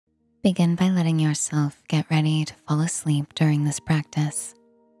Begin by letting yourself get ready to fall asleep during this practice.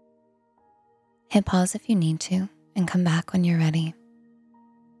 Hit pause if you need to and come back when you're ready.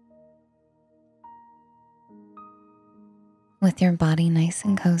 With your body nice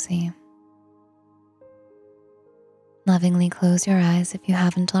and cozy, lovingly close your eyes if you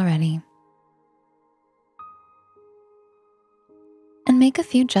haven't already, and make a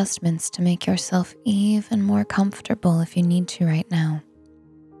few adjustments to make yourself even more comfortable if you need to right now.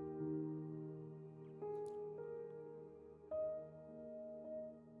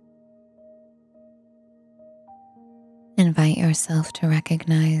 Invite yourself to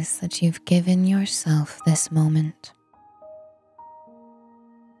recognize that you've given yourself this moment.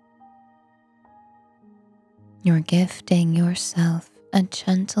 You're gifting yourself a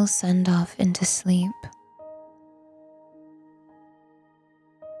gentle send-off into sleep.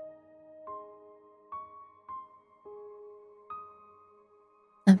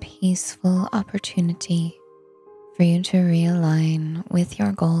 A peaceful opportunity for you to realign with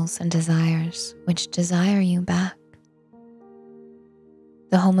your goals and desires which desire you back.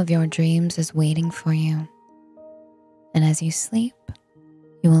 The home of your dreams is waiting for you, and as you sleep,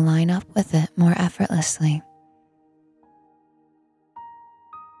 you will line up with it more effortlessly.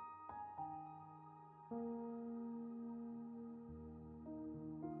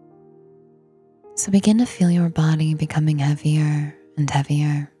 So begin to feel your body becoming heavier and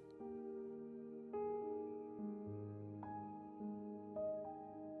heavier.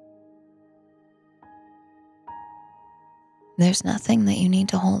 There's nothing that you need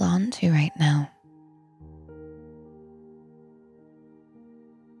to hold on to right now.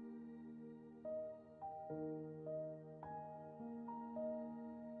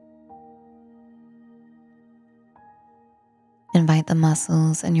 Invite the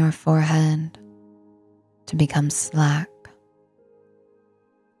muscles in your forehead to become slack.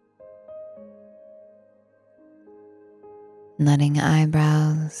 Letting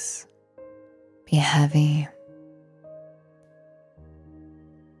eyebrows be heavy.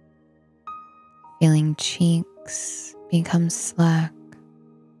 Feeling cheeks become slack,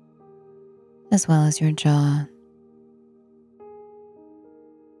 as well as your jaw.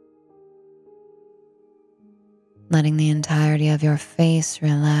 Letting the entirety of your face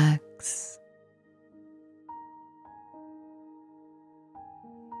relax.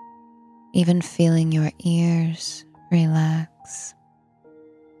 Even feeling your ears relax,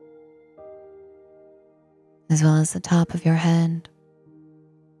 as well as the top of your head.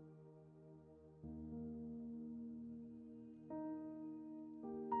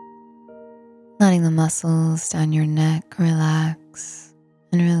 Letting the muscles down your neck relax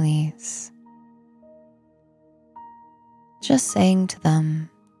and release. Just saying to them,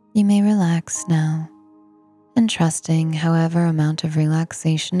 you may relax now, and trusting however amount of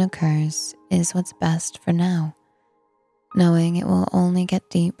relaxation occurs is what's best for now, knowing it will only get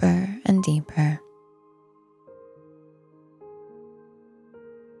deeper and deeper.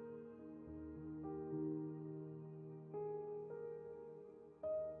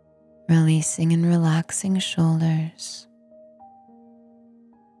 Releasing and relaxing shoulders.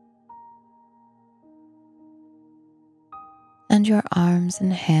 And your arms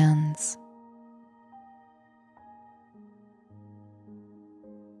and hands.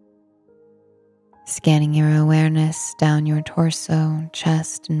 Scanning your awareness down your torso,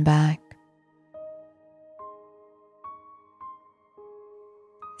 chest, and back.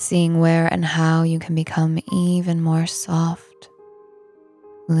 Seeing where and how you can become even more soft,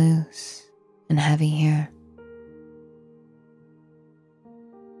 loose, and heavy here.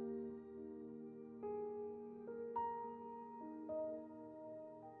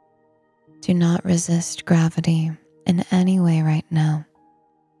 Do not resist gravity in any way right now.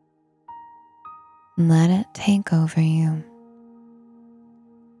 Let it take over you.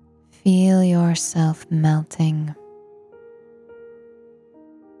 Feel yourself melting.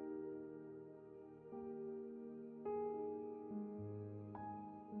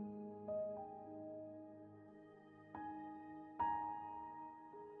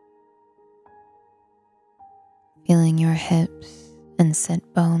 Feeling your hips and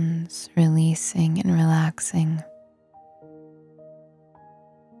sit bones releasing and relaxing.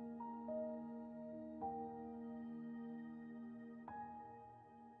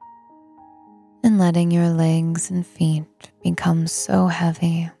 And letting your legs and feet become so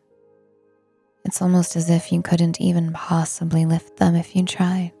heavy. It's almost as if you couldn't even possibly lift them if you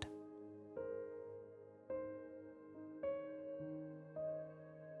tried.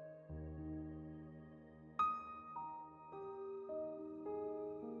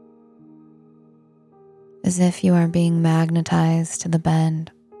 As if you are being magnetized to the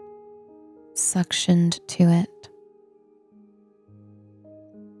bed, suctioned to it.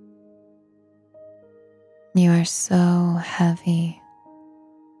 You are so heavy,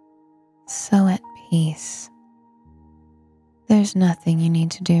 so at peace. There's nothing you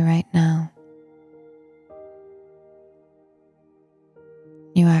need to do right now.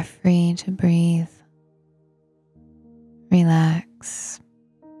 You are free to breathe, relax,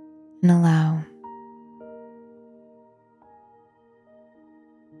 and allow.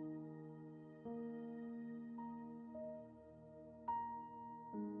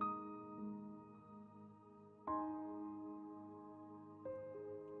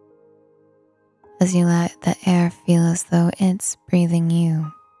 As you let the air feel as though it's breathing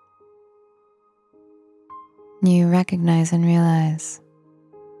you, you recognize and realize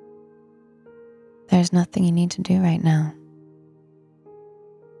there's nothing you need to do right now.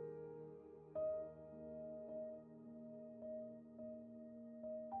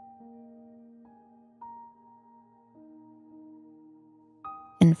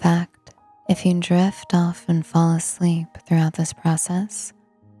 In fact, if you drift off and fall asleep throughout this process,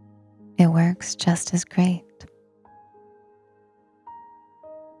 it works just as great.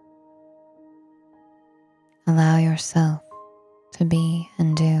 Allow yourself to be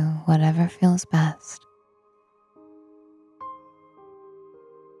and do whatever feels best.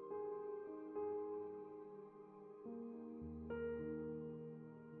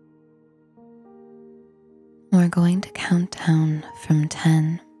 We're going to count down from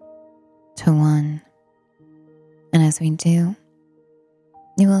 10 to 1. And as we do,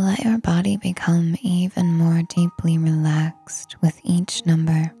 you will let your body become even more deeply relaxed with each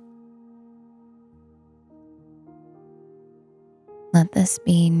number. Let this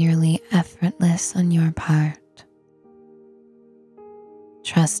be nearly effortless on your part,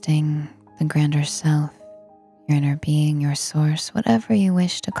 trusting the grander self, your inner being, your source, whatever you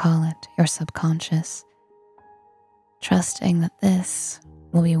wish to call it, your subconscious, trusting that this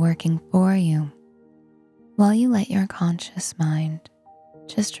will be working for you while you let your conscious mind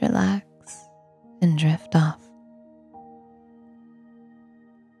just relax and drift off.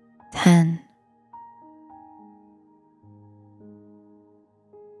 10.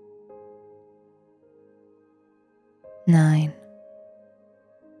 9.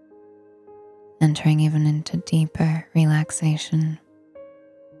 Entering even into deeper relaxation.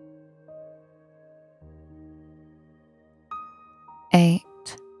 8.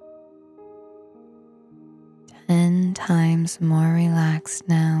 10 times more relaxed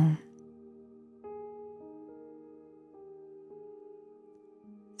now.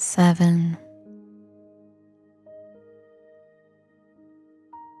 7.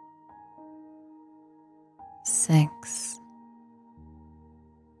 6.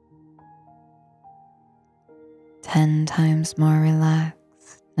 10 times more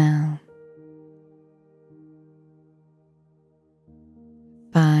relaxed now.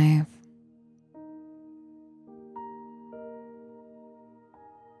 5.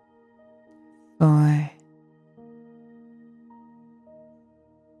 4.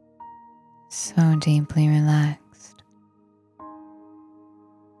 So deeply relaxed.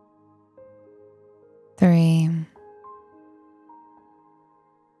 3.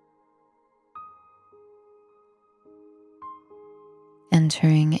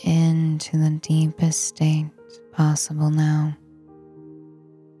 'Entering into the deepest state possible now.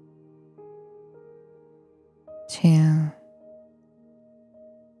 2.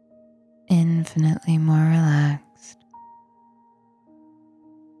 Infinitely more relaxed.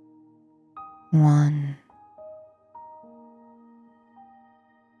 1.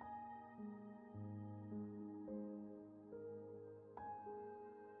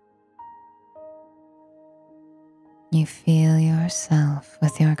 You feel yourself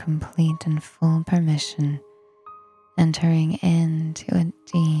with your complete and full permission entering into a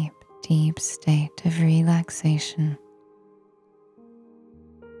deep, deep state of relaxation.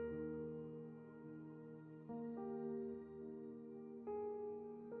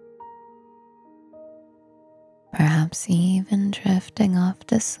 Perhaps even drifting off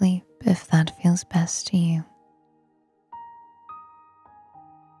to sleep if that feels best to you.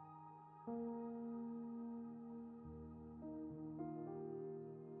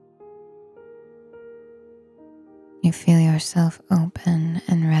 You feel yourself open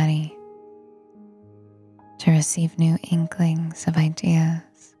and ready to receive new inklings of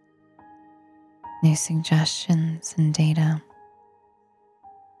ideas, new suggestions and data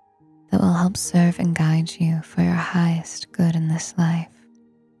that will help serve and guide you for your highest good in this life.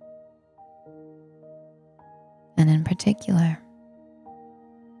 And in particular,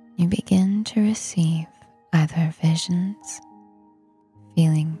 you begin to receive either visions,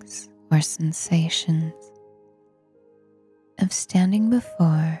 feelings, or sensations of standing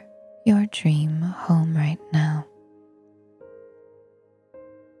before your dream home right now.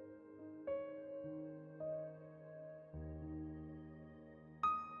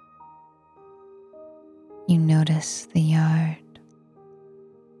 You notice the yard,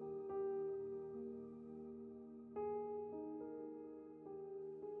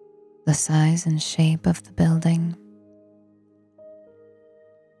 the size and shape of the building,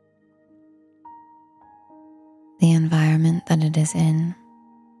 the environment that it is in.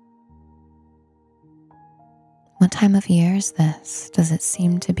 What time of year is this? Does it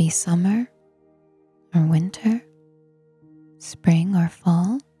seem to be summer or winter, spring or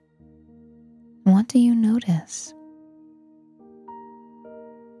fall? What do you notice?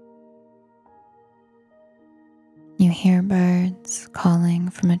 You hear birds calling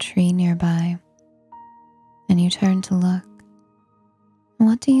from a tree nearby, and you turn to look.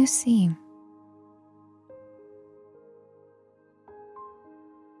 What do you see?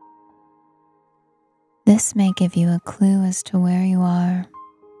 This may give you a clue as to where you are.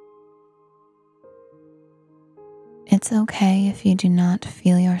 It's okay if you do not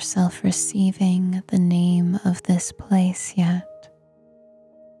feel yourself receiving the name of this place yet,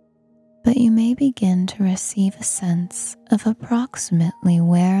 but you may begin to receive a sense of approximately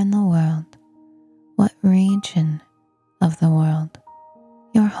where in the world, what region of the world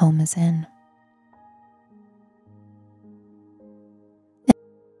your home is in.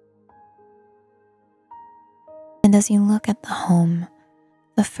 And as you look at the home,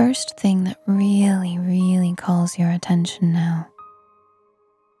 the first thing that really calls your attention now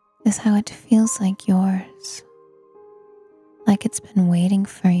is how it feels like yours, like it's been waiting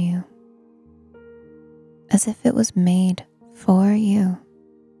for you, as if it was made for you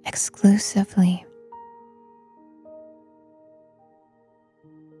exclusively.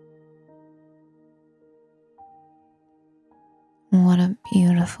 What a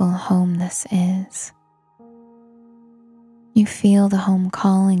beautiful home this is. You feel the home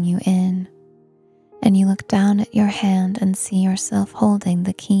calling you in, and you look down at your hand and see yourself holding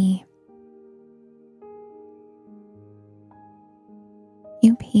the key.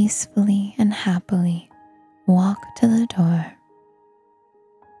 You peacefully and happily walk to the door,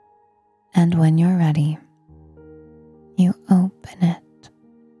 and when you're ready, you open it.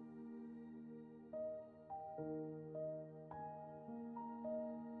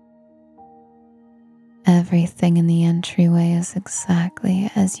 Everything in the entryway is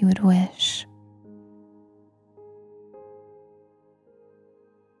exactly as you would wish.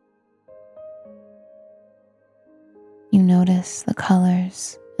 You notice the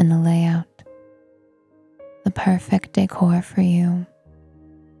colors and the layout, the perfect decor for you.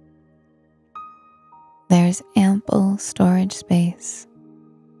 There's ample storage space.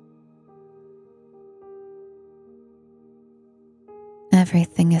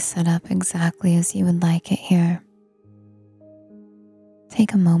 Everything is set up exactly as you would like it here.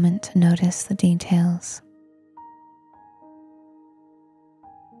 Take a moment to notice the details.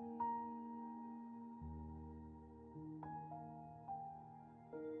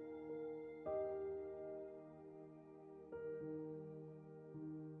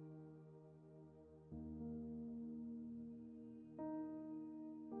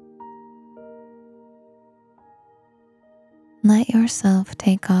 Let yourself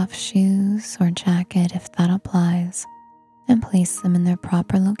take off shoes or jacket if that applies, and place them in their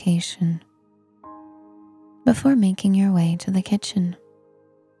proper location before making your way to the kitchen.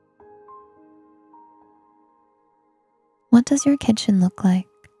 What does your kitchen look like?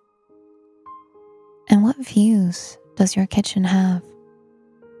 And what views does your kitchen have?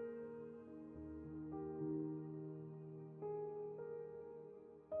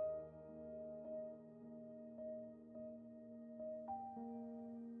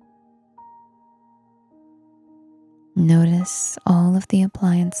 Notice all of the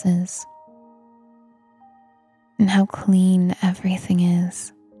appliances and how clean everything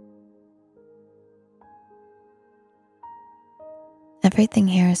is. Everything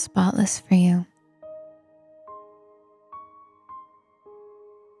here is spotless for you.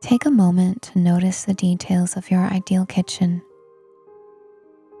 Take a moment to notice the details of your ideal kitchen.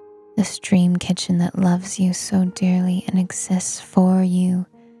 This dream kitchen that loves you so dearly and exists for you,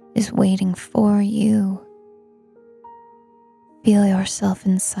 is waiting for you. Feel yourself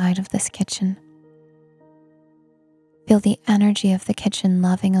inside of this kitchen. Feel the energy of the kitchen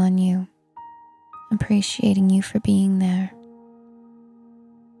loving on you, appreciating you for being there.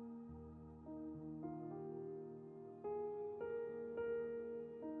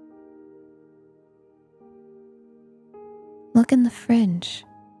 Look in the fridge.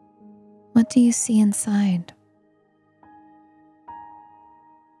 What do you see inside?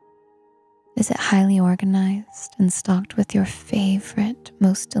 Is it highly organized and stocked with your favorite,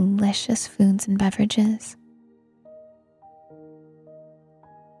 most delicious foods and beverages?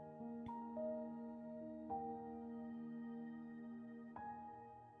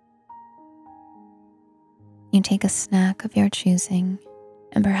 You take a snack of your choosing,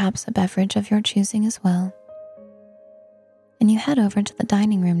 and perhaps a beverage of your choosing as well, and you head over to the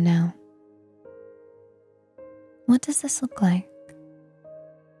dining room now. What does this look like?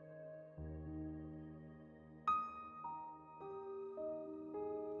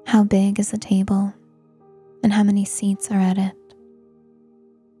 How big is the table, and how many seats are at it?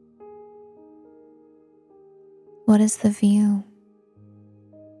 What is the view?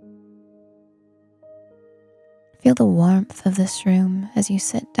 Feel the warmth of this room as you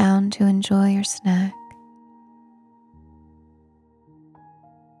sit down to enjoy your snack.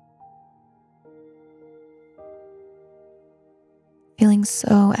 Feeling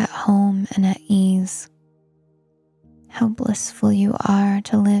so at home and at ease. How blissful you are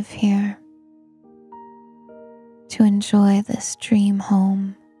to live here, to enjoy this dream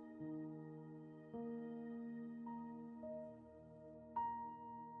home.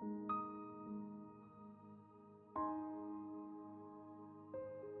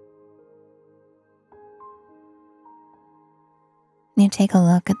 You take a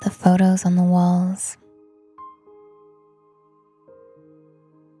look at the photos on the walls.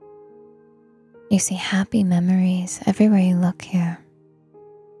 You see happy memories everywhere you look here.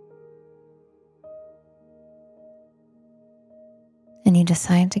 And you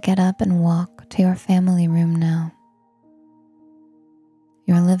decide to get up and walk to your family room now.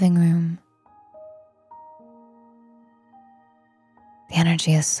 Your living room. The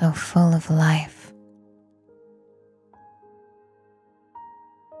energy is so full of life.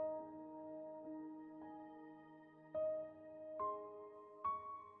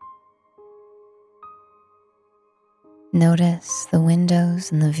 Notice the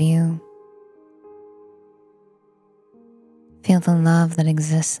windows and the view. Feel the love that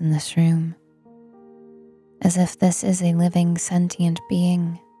exists in this room, as if this is a living, sentient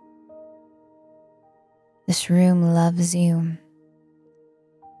being. This room loves you,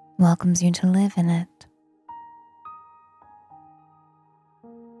 welcomes you to live in it.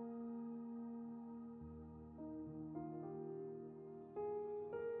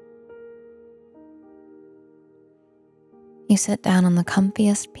 You sit down on the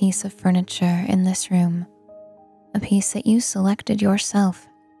comfiest piece of furniture in this room, a piece that you selected yourself,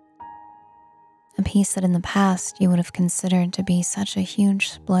 a piece that in the past you would have considered to be such a huge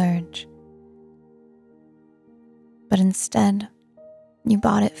splurge. But instead, you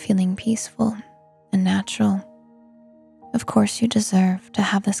bought it feeling peaceful and natural. Of course, you deserve to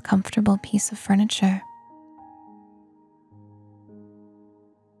have this comfortable piece of furniture.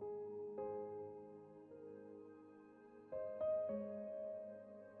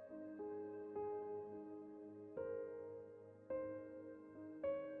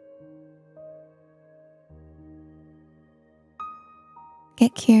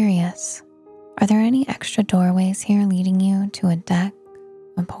 Get curious. Are there any extra doorways here leading you to a deck,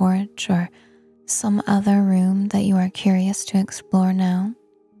 a porch, or some other room that you are curious to explore now?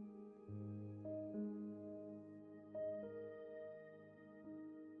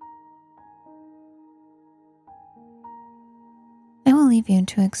 I will leave you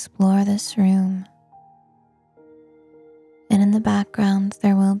to explore this room. And in the background,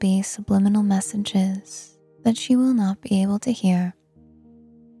 there will be subliminal messages that you will not be able to hear.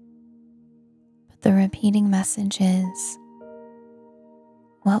 But the repeating message is,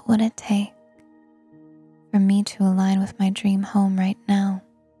 what would it take for me to align with my dream home right now?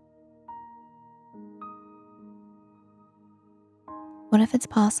 What if it's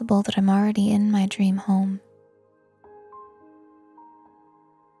possible that I'm already in my dream home?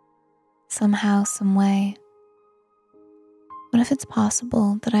 Somehow, some way. What if it's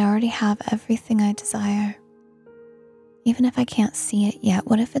possible that I already have everything I desire? Even if I can't see it yet,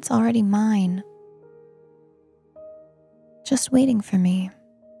 what if it's already mine? Just waiting for me.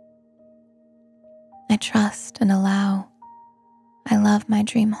 I trust and allow. I love my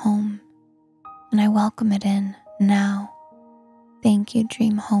dream home, and I welcome it in now. Thank you,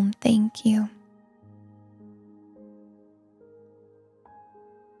 dream home. Thank you.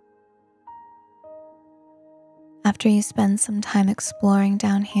 After you spend some time exploring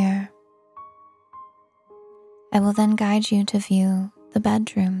down here, I will then guide you to view the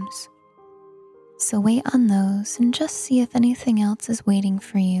bedrooms. So wait on those and just see if anything else is waiting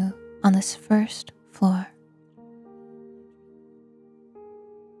for you on this first floor.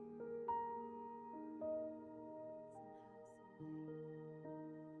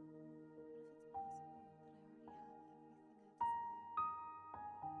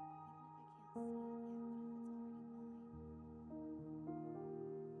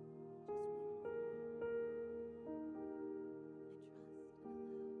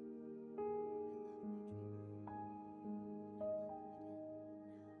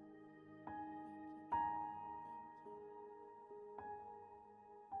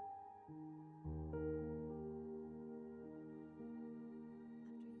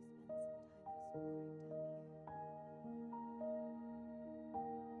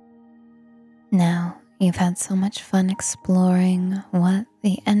 You've had so much fun exploring what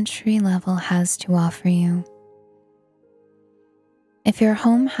the entry level has to offer you. If your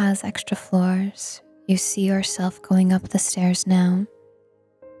home has extra floors, you see yourself going up the stairs now.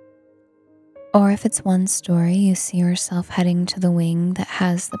 Or if it's one story, you see yourself heading to the wing that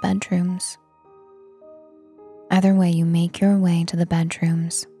has the bedrooms. Either way, you make your way to the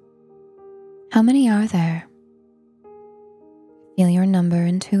bedrooms. How many are there? Feel your number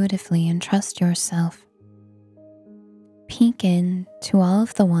intuitively and trust yourself. Peek in to all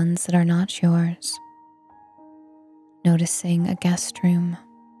of the ones that are not yours. Noticing a guest room,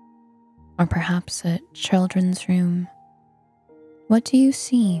 or perhaps a children's room. What do you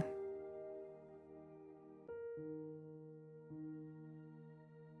see?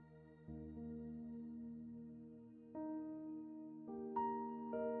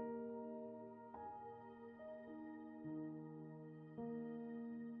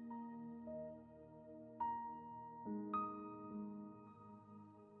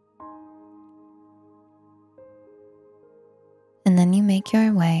 And then you make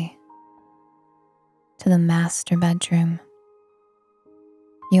your way to the master bedroom,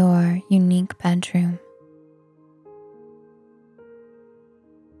 your unique bedroom,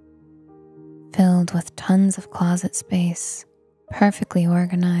 filled with tons of closet space, perfectly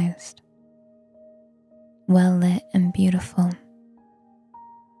organized, well lit and beautiful.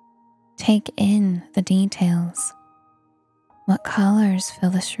 Take in the details. What colors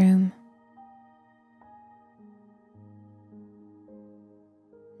fill this room?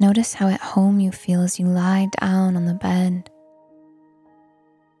 Notice how at home you feel as you lie down on the bed,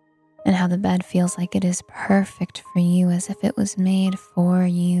 and how the bed feels like it is perfect for you, as if it was made for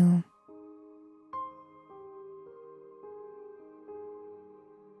you.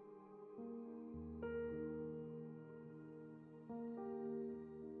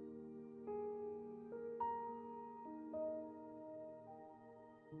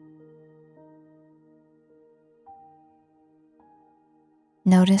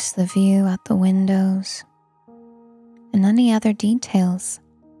 Notice the view out the windows and any other details,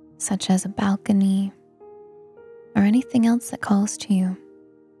 such as a balcony or anything else that calls to you.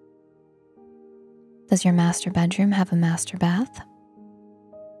 Does your master bedroom have a master bath?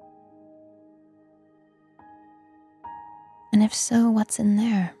 And if so, what's in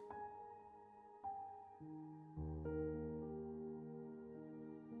there?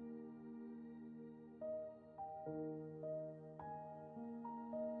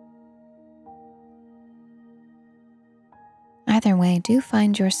 Either way, do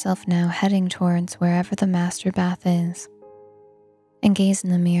find yourself now heading towards wherever the master bath is, and gaze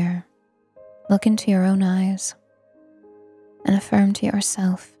in the mirror. Look into your own eyes and affirm to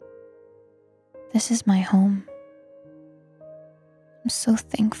yourself, this is my home. I'm so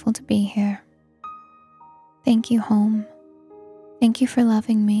thankful to be here. Thank you, home. Thank you for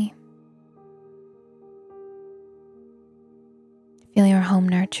loving me. Feel your home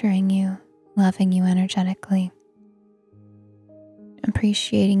nurturing you, loving you energetically,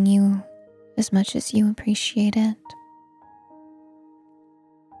 appreciating you as much as you appreciate it.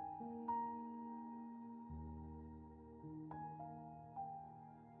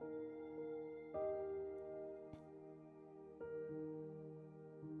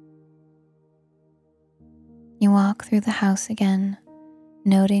 You walk through the house again,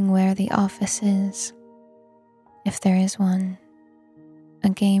 noting where the office is, if there is one, a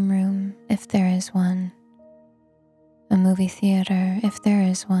game room, if there is one, a movie theater, if there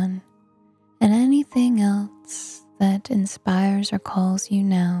is one, and anything else that inspires or calls you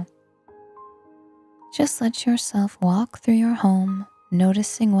now. Just let yourself walk through your home,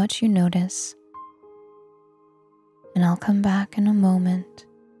 noticing what you notice, and I'll come back in a moment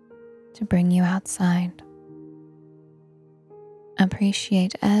to bring you outside.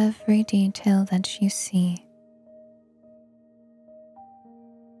 Appreciate every detail that you see.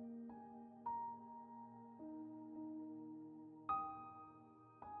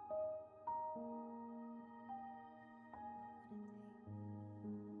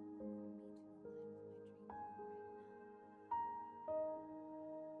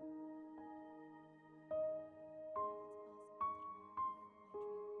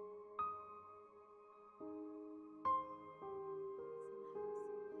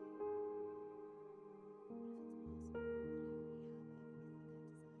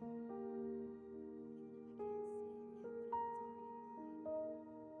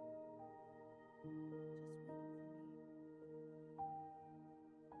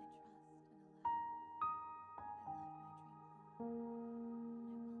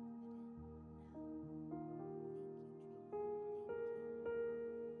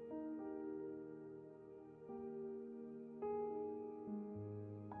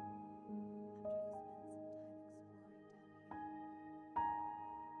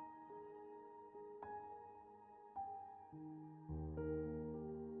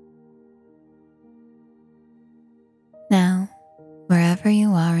 wherever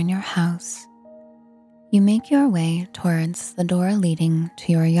you are in your house, you make your way towards the door leading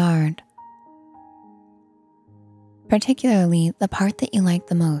to your yard, particularly the part that you like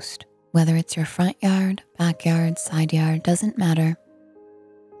the most, whether it's your front yard, backyard, side yard, doesn't matter.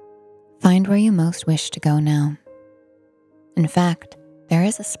 Find where you most wish to go now. In fact, there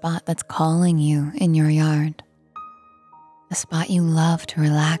is a spot that's calling you in your yard, a spot you love to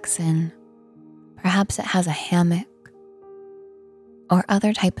relax in. Perhaps it has a hammock or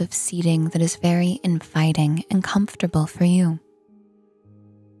other type of seating that is very inviting and comfortable for you.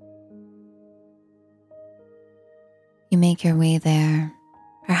 You make your way there,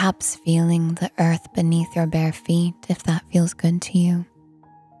 perhaps feeling the earth beneath your bare feet if that feels good to you.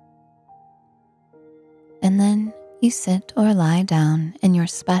 And then you sit or lie down in your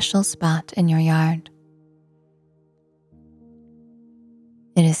special spot in your yard.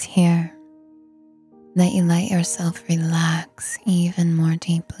 It is here that you let yourself relax even more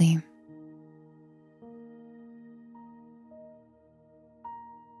deeply.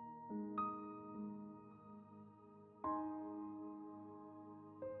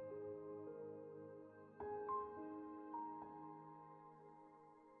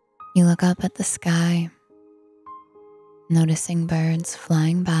 You look up at the sky, noticing birds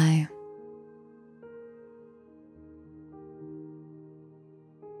flying by.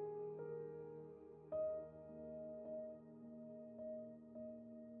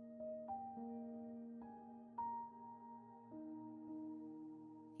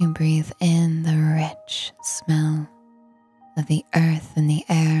 You breathe in the rich smell of the earth and the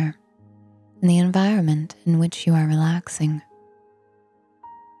air and the environment in which you are relaxing.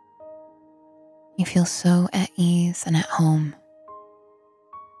 You feel so at ease and at home.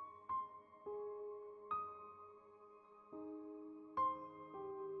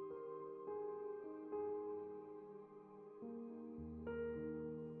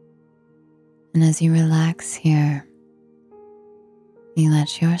 And as you relax here, you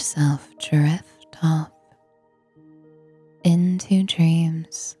let yourself drift off into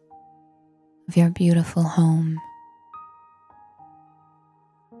dreams of your beautiful home.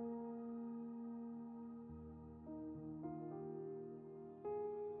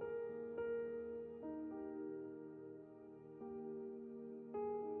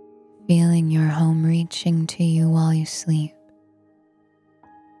 Feeling your home reaching to you while you sleep,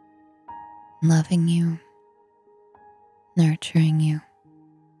 loving you, nurturing you,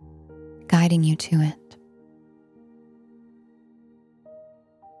 guiding you to it.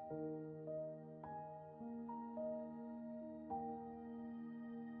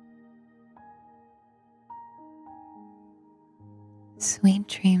 Sweet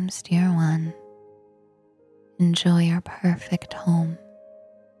dreams, dear one. Enjoy your perfect home.